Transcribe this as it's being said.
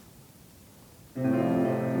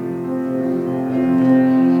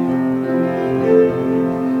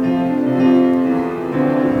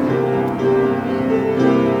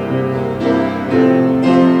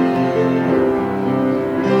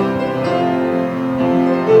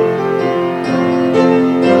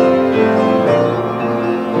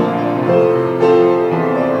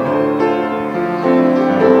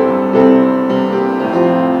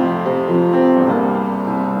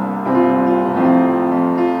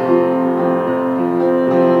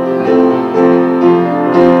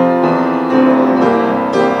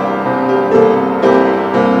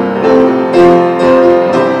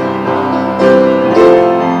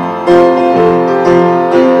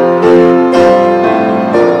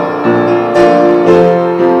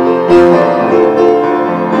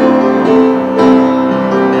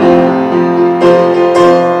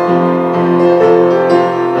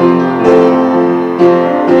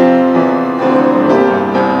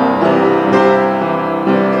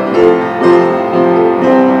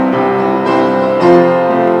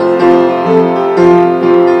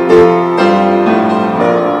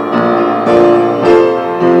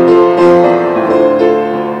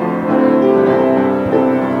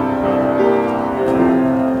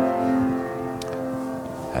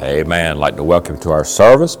like to welcome to our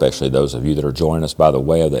service, especially those of you that are joining us by the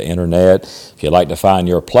way of the internet. If you'd like to find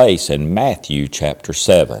your place in Matthew chapter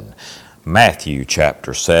 7. Matthew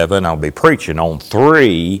chapter 7, I'll be preaching on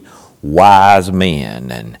 3 wise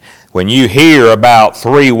men. And when you hear about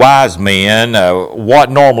 3 wise men,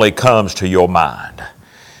 what normally comes to your mind?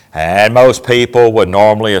 And most people would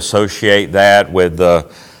normally associate that with the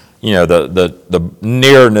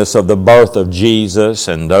nearness of the birth of Jesus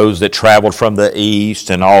and those that traveled from the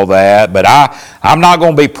east and all that. But I'm not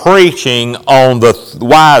going to be preaching on the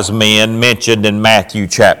wise men mentioned in Matthew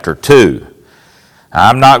chapter 2.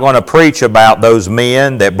 I'm not going to preach about those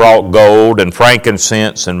men that brought gold and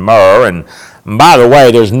frankincense and myrrh. And by the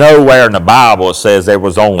way, there's nowhere in the Bible that says there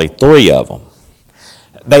was only 3 of them.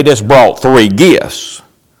 They just brought 3 gifts.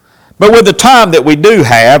 But with the time that we do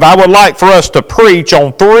have, I would like for us to preach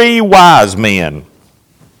on 3 wise men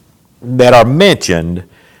that are mentioned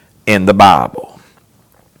in the Bible.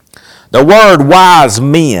 The word wise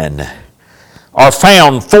men are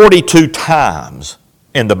found 42 times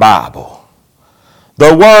in the Bible.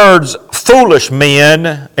 The words foolish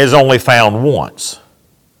men is only found once.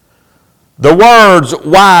 The words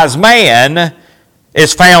wise man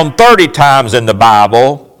is found 30 times in the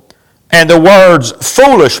Bible. And the words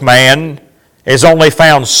foolish man is only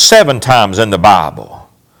found 7 times in the Bible.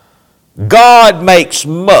 God makes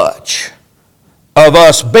much of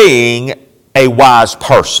us being a wise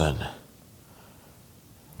person.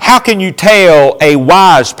 How can you tell a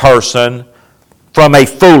wise person from a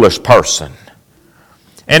foolish person?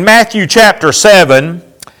 In Matthew chapter 7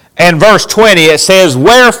 and verse 20 it says,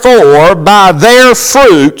 "Wherefore by their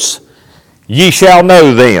fruits ye shall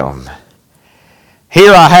know them."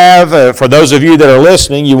 Here I have, for those of you that are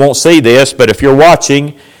listening, you won't see this, but if you're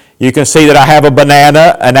watching, you can see that I have a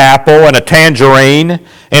banana, an apple, and a tangerine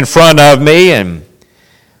in front of me. And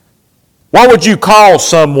what would you call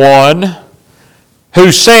someone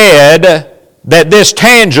who said that this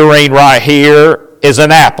tangerine right here is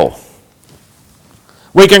an apple?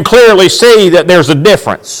 We can clearly see that there's a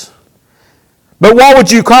difference. But what would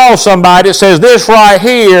you call somebody that says this right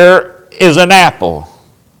here is an apple?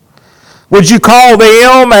 Would you call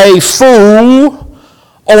them a fool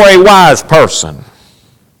or a wise person?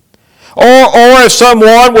 Or if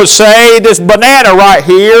someone would say, this banana right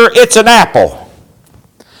here, it's an apple.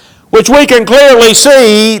 Which we can clearly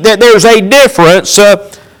see that there's a difference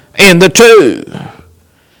in the two.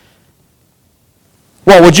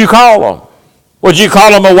 What would you call them? Would you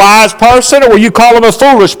call them a wise person or would you call them a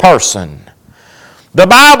foolish person? The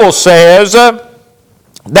Bible says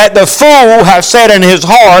that the fool hath said in his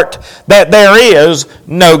heart that there is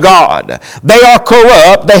no God. They are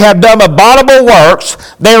corrupt, they have done abominable works,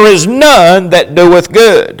 there is none that doeth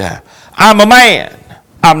good. I'm a man,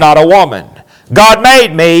 I'm not a woman. God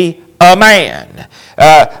made me a man.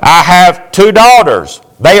 I have 2 daughters,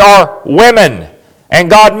 they are women, and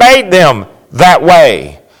God made them that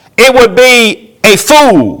way. It would be a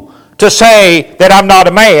fool to say that I'm not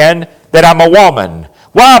a man, that I'm a woman.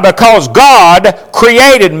 Why? Because God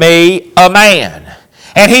created me a man.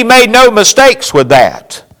 And He made no mistakes with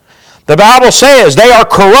that. The Bible says they are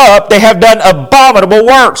corrupt, they have done abominable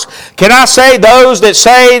works. Can I say those that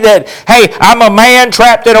say that, hey, I'm a man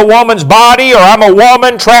trapped in a woman's body, or I'm a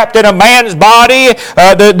woman trapped in a man's body?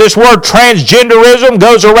 This word transgenderism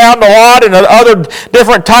goes around a lot, and other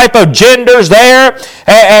different type of genders there.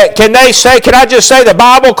 Can I just say the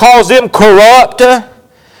Bible calls them corrupt?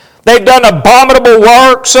 They've done abominable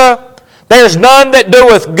works. There's none that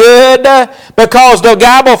doeth good, because the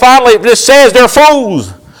Bible finally just says they're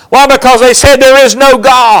fools. Why? Because they said there is no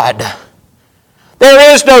God.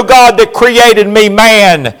 There is no God that created me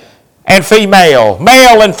man and female,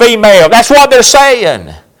 male and female. That's what they're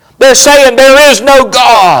saying. They're saying there is no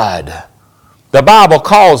God. The Bible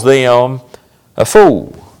calls them a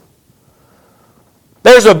fool.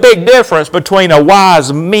 There's a big difference between a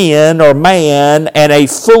wise man or man and a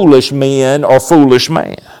foolish man or foolish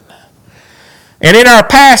man. And in our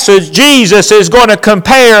passage, Jesus is going to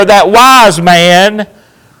compare that wise man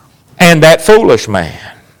and that foolish man.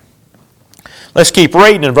 Let's keep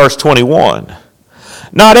reading in verse 21.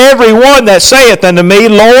 "Not every one that saith unto me,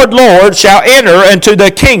 Lord, Lord, shall enter into the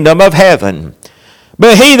kingdom of heaven,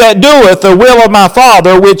 but he that doeth the will of my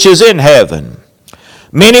Father which is in heaven.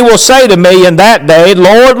 Many will say to me in that day,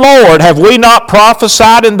 Lord, Lord, have we not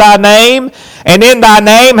prophesied in thy name? And in thy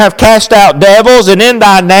name have cast out devils, and in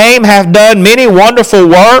thy name have done many wonderful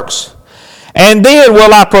works? And then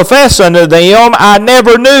will I profess unto them, I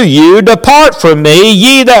never knew you. Depart from me,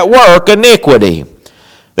 ye that work iniquity.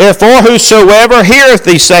 Therefore whosoever heareth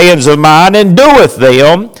these sayings of mine and doeth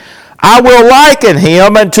them, I will liken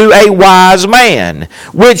him unto a wise man,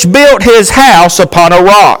 which built his house upon a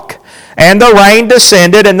rock. And the rain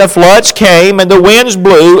descended, and the floods came, and the winds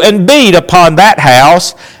blew, and beat upon that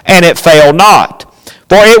house, and it fell not.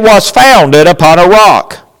 For it was founded upon a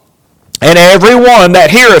rock. And every one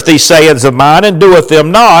that heareth these sayings of mine, and doeth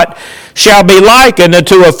them not, shall be likened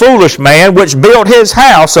unto a foolish man, which built his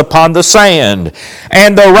house upon the sand.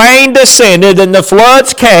 And the rain descended, and the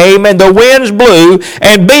floods came, and the winds blew,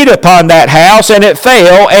 and beat upon that house, and it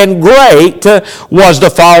fell, and great was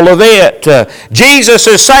the fall of it. Jesus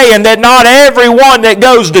is saying that not everyone that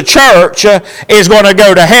goes to church is going to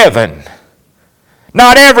go to heaven.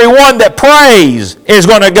 Not everyone that prays is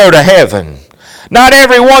going to go to heaven. Not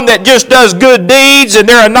everyone that just does good deeds and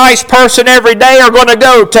they're a nice person every day are going to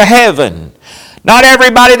go to heaven. Not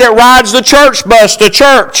everybody that rides the church bus to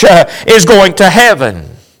church is going to heaven.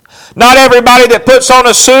 Not everybody that puts on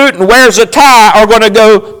a suit and wears a tie are going to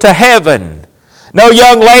go to heaven. No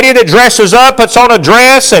young lady that dresses up, puts on a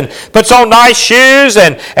dress and puts on nice shoes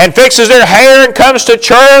and fixes their hair and comes to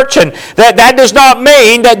church, and that does not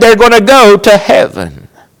mean that they're going to go to heaven.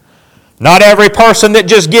 Not every person that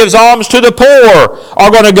just gives alms to the poor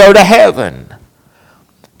are going to go to heaven.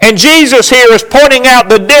 And Jesus here is pointing out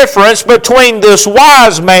the difference between this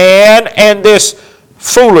wise man and this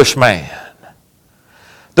foolish man.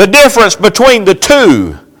 The difference between the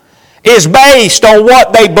two is based on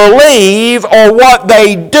what they believe or what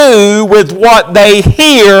they do with what they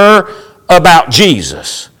hear about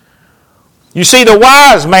Jesus. You see, the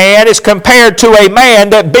wise man is compared to a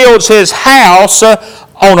man that builds his house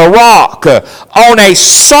on a rock, on a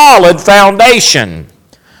solid foundation.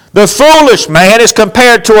 The foolish man is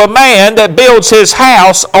compared to a man that builds his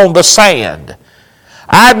house on the sand.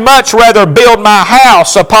 I'd much rather build my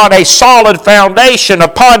house upon a solid foundation,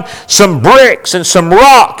 upon some bricks and some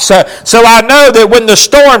rocks, so I know that when the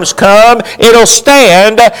storms come, it'll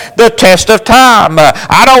stand the test of time.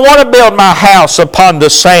 I don't want to build my house upon the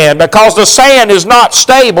sand, because the sand is not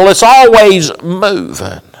stable. It's always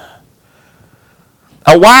moving.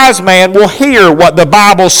 A wise man will hear what the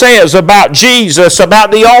Bible says about Jesus,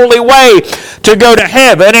 about the only way to go to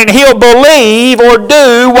heaven, and he'll believe or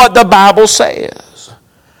do what the Bible says.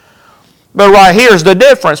 But right here's the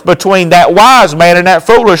difference between that wise man and that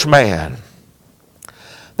foolish man.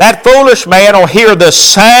 That foolish man will hear the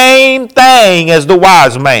same thing as the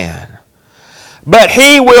wise man, but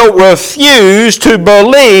he will refuse to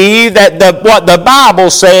believe that what the Bible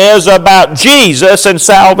says about Jesus and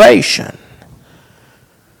salvation.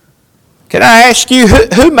 Can I ask you,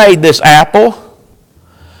 who made this apple?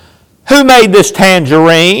 Who made this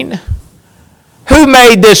tangerine? Who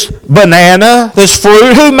made this banana, this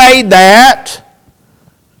fruit? Who made that?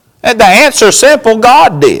 And the answer is simple: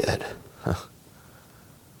 God did.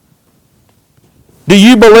 Do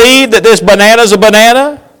you believe that this banana is a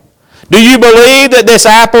banana? Do you believe that this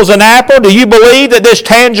apple is an apple? Do you believe that this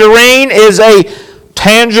tangerine is a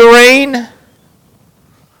tangerine?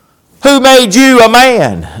 Who made you a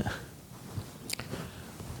man?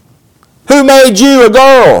 Who made you a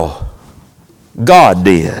girl? God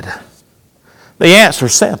did. The answer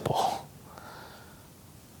is simple.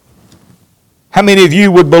 How many of you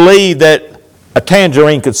would believe that a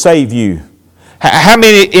tangerine could save you? How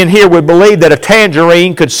many in here would believe that a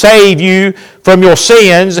tangerine could save you from your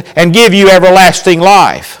sins and give you everlasting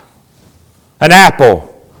life? An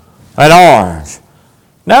apple, an orange.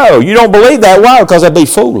 No, you don't believe that. Why? Because that'd be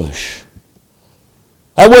foolish.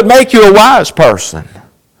 That wouldn't make you a wise person.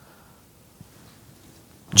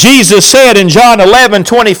 Jesus said in John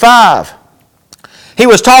 11:25, he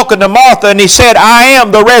was talking to Martha, and he said, I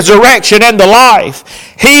am the resurrection and the life.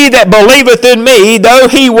 He that believeth in me, though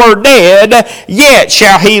he were dead, yet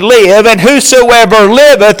shall he live. And whosoever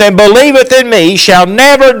liveth and believeth in me shall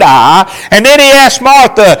never die. And then he asked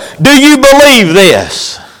Martha, do you believe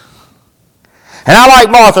this? And I like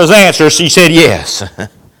Martha's answer. She said yes.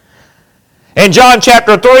 In John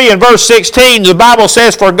chapter 3 and verse 16, the Bible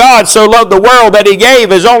says, for God so loved the world that he gave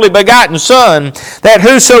his only begotten Son, that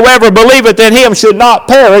whosoever believeth in him should not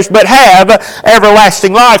perish, but have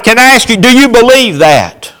everlasting life. Can I ask you, do you believe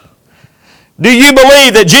that? Do you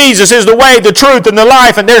believe that Jesus is the way, the truth, and the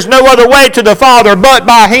life, and there's no other way to the Father but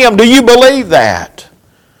by him? Do you believe that?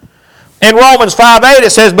 In Romans 5:8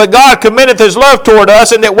 it says, but God commendeth his love toward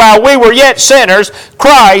us, and that while we were yet sinners,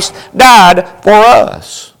 Christ died for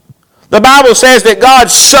us. The Bible says that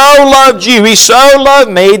God so loved you, he so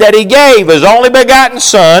loved me, that he gave his only begotten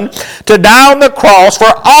Son to die on the cross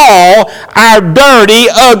for all our dirty,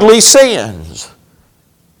 ugly sins.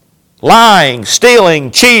 Lying,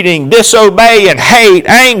 stealing, cheating, disobeying, hate,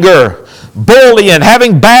 anger, bullying,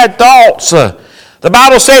 having bad thoughts, The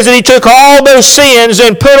Bible says that He took all those sins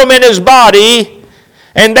and put them in His body,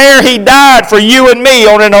 and there He died for you and me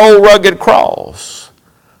on an old rugged cross.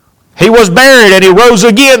 He was buried and He rose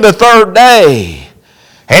again the third day.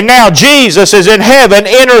 And now Jesus is in heaven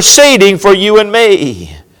interceding for you and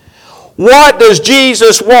me. What does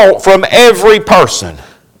Jesus want from every person?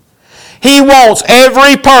 He wants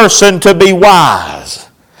every person to be wise,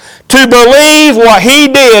 to believe what He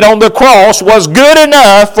did on the cross was good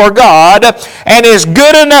enough for God and is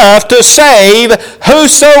good enough to save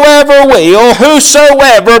whosoever will,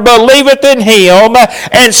 whosoever believeth in Him,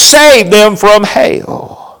 and save them from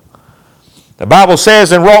hell. The Bible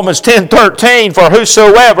says in Romans 10:13, for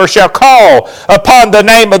whosoever shall call upon the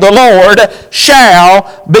name of the Lord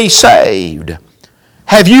shall be saved.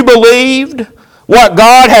 Have you believed what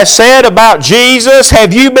God has said about Jesus?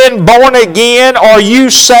 Have you been born again? Are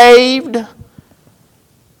you saved?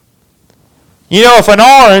 You know, if an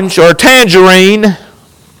orange or a tangerine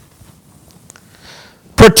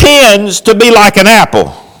pretends to be like an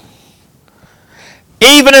apple,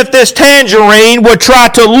 even if this tangerine would try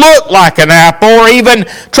to look like an apple or even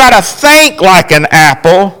try to think like an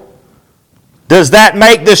apple, does that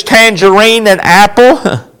make this tangerine an apple?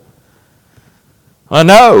 Well,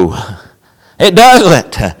 no, it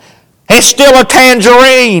doesn't. It's still a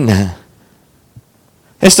tangerine.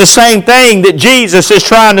 It's the same thing that Jesus is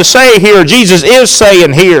trying to say here. Jesus is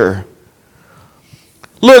saying here.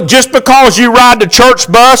 Look, just because you ride the church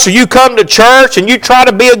bus or you come to church and you try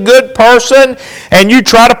to be a good person and you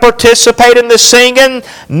try to participate in the singing,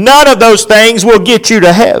 none of those things will get you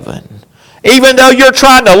to heaven. Even though you're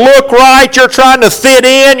trying to look right, you're trying to fit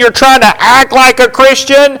in, you're trying to act like a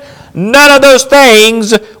Christian, none of those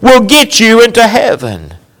things will get you into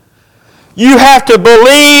heaven. You have to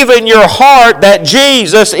believe in your heart that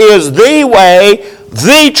Jesus is the way,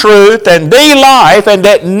 the truth, and the life, and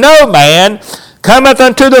that no man cometh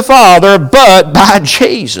unto the Father but by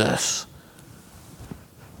Jesus.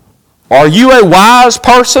 Are you a wise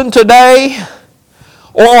person today,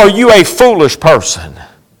 or are you a foolish person?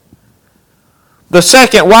 The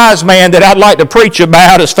second wise man that I'd like to preach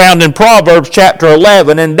about is found in Proverbs chapter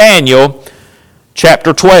 11 and Daniel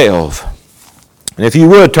chapter 12. And if you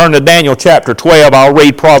would turn to Daniel chapter 12, I'll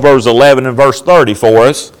read Proverbs 11 and verse 30 for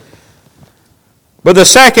us. But the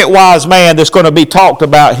second wise man that's going to be talked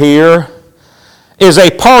about here is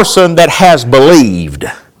a person that has believed.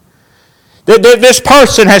 That this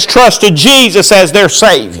person has trusted Jesus as their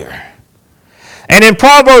Savior. And in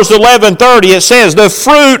Proverbs 11:30 it says, the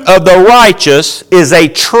fruit of the righteous is a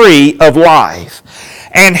tree of life,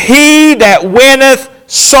 and he that winneth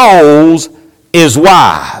souls is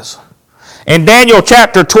wise. In Daniel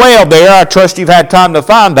chapter 12 there, I trust you've had time to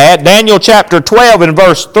find that, Daniel chapter 12 and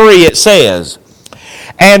verse 3 it says,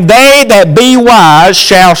 and they that be wise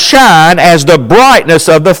shall shine as the brightness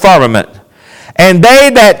of the firmament, and they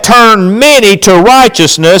that turn many to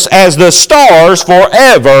righteousness as the stars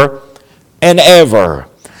forever and ever.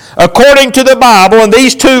 According to the Bible, in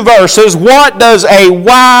these two verses, what does a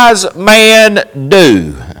wise man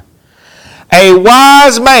do? A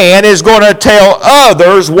wise man is going to tell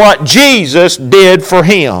others what Jesus did for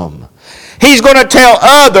him. He's going to tell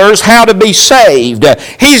others how to be saved.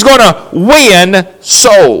 He's going to win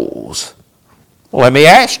souls. Well, let me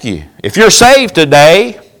ask you, if you're saved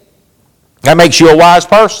today, that makes you a wise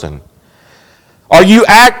person. Are you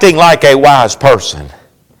acting like a wise person?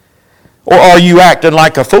 Or are you acting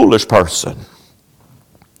like a foolish person?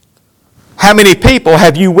 How many people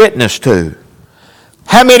have you witnessed to?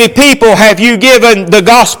 How many people have you given the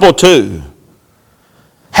gospel to?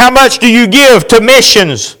 How much do you give to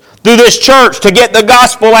missions through this church to get the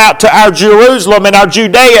gospel out to our Jerusalem and our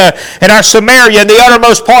Judea and our Samaria and the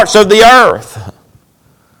uttermost parts of the earth?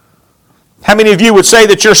 How many of you would say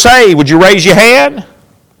that you're saved? Would you raise your hand?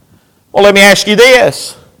 Well, let me ask you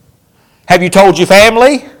this. Have you told your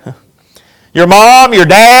family? Your mom, your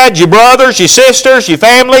dad, your brothers, your sisters, your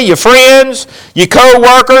family, your friends, your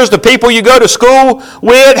co-workers, the people you go to school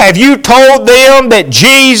with, have you told them that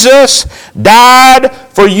Jesus died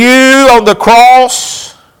for you on the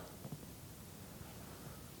cross?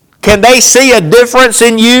 Can they see a difference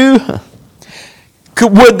in you?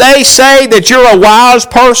 Would they say that you're a wise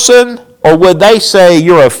person, or would they say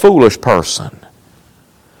you're a foolish person?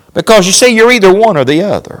 Because you see, you're either one or the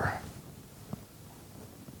other.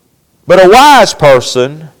 But a wise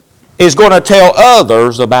person is going to tell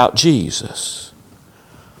others about Jesus.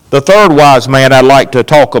 The third wise man I'd like to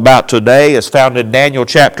talk about today is found in Daniel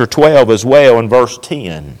chapter 12 as well in verse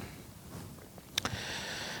 10.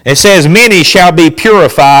 It says, many shall be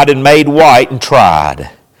purified and made white and tried.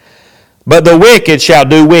 But the wicked shall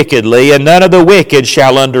do wickedly, and none of the wicked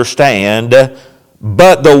shall understand.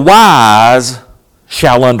 but the wise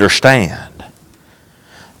shall understand.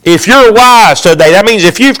 If you're wise today, that means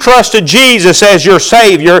if you've trusted Jesus as your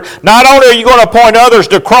Savior, not only are you going to point others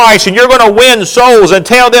to Christ and you're going to win souls and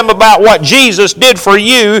tell them about what Jesus did for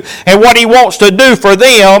you and what He wants to do for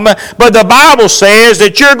them, but the Bible says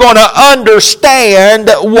that you're going to understand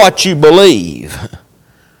what you believe.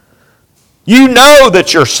 You know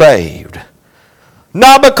that you're saved.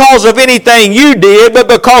 Not because of anything you did, but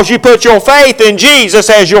because you put your faith in Jesus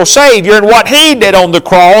as your Savior and what He did on the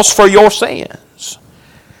cross for your sins.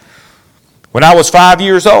 When I was 5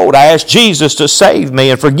 years old, I asked Jesus to save me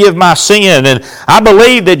and forgive my sin, and I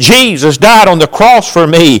believed that Jesus died on the cross for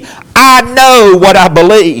me. I know what I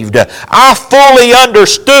believed. I fully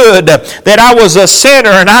understood that I was a sinner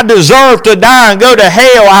and I deserved to die and go to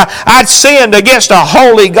hell. I'd sinned against a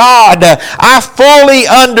holy God. I fully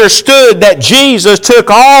understood that Jesus took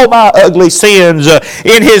all my ugly sins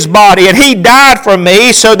in His body and He died for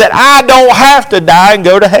me so that I don't have to die and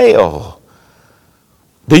go to hell.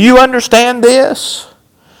 Do you understand this?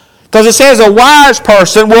 Because it says a wise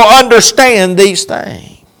person will understand these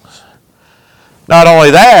things. Not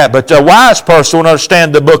only that, but a wise person will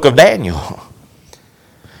understand the book of Daniel.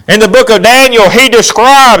 In the book of Daniel, he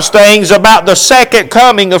describes things about the second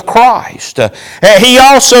coming of Christ. He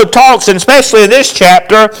also talks, and especially in this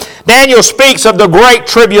chapter, Daniel speaks of the great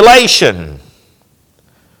tribulation.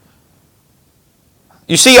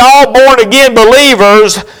 You see, all born-again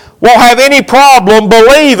believers won't have any problem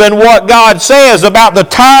believing what God says about the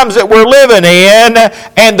times that we're living in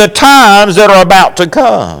and the times that are about to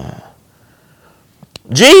come.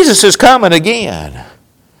 Jesus is coming again.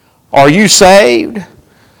 Are you saved?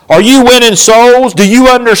 Are you winning souls? Do you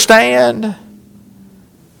understand?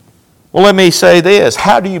 Well, let me say this.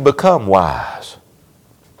 How do you become wise?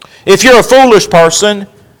 If you're a foolish person,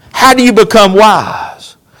 how do you become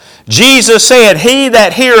wise? Jesus said, "He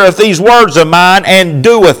that heareth these words of mine and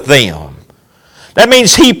doeth them." That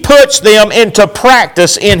means he puts them into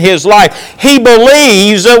practice in his life. He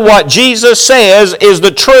believes what Jesus says is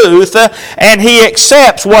the truth, and he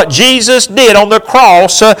accepts what Jesus did on the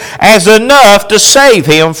cross as enough to save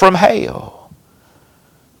him from hell.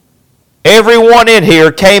 Everyone in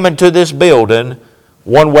here came into this building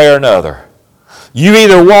one way or another. You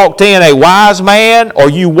either walked in a wise man or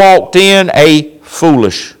you walked in a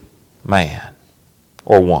foolish man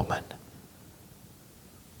or woman.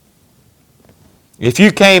 If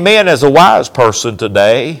you came in as a wise person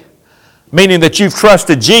today, meaning that you've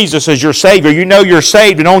trusted Jesus as your Savior, you know you're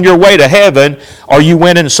saved and on your way to heaven, are you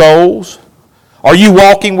winning souls? Are you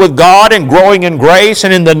walking with God and growing in grace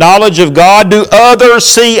and in the knowledge of God? Do others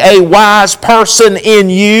see a wise person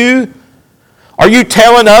in you? Are you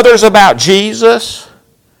telling others about Jesus?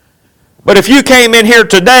 But if you came in here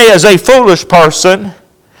today as a foolish person,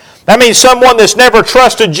 that means someone that's never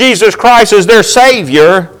trusted Jesus Christ as their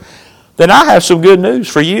Savior, then I have some good news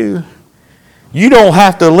for you. You don't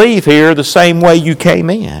have to leave here the same way you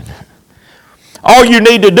came in. All you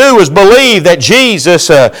need to do is believe that Jesus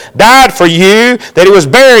died for you, that He was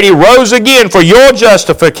buried, He rose again for your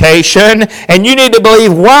justification, and you need to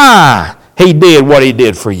believe why He did what He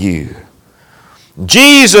did for you.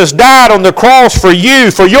 Jesus died on the cross for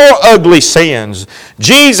you, for your ugly sins.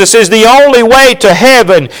 Jesus is the only way to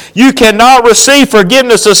heaven. You cannot receive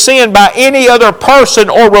forgiveness of sin by any other person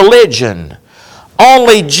or religion.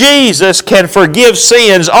 Only Jesus can forgive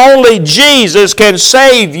sins. Only Jesus can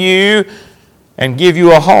save you and give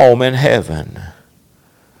you a home in heaven.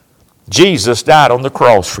 Jesus died on the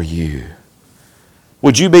cross for you.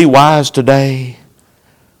 Would you be wise today?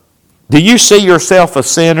 Do you see yourself a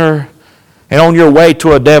sinner and on your way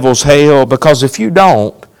to a devil's hell? Because if you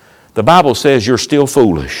don't, the Bible says you're still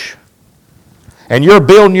foolish. And you're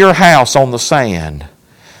building your house on the sand.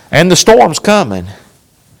 And the storm's coming.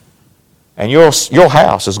 And your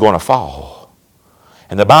house is going to fall.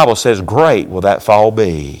 And the Bible says, great will that fall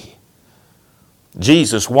be.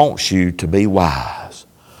 Jesus wants you to be wise.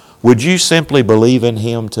 Would you simply believe in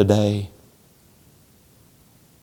Him today?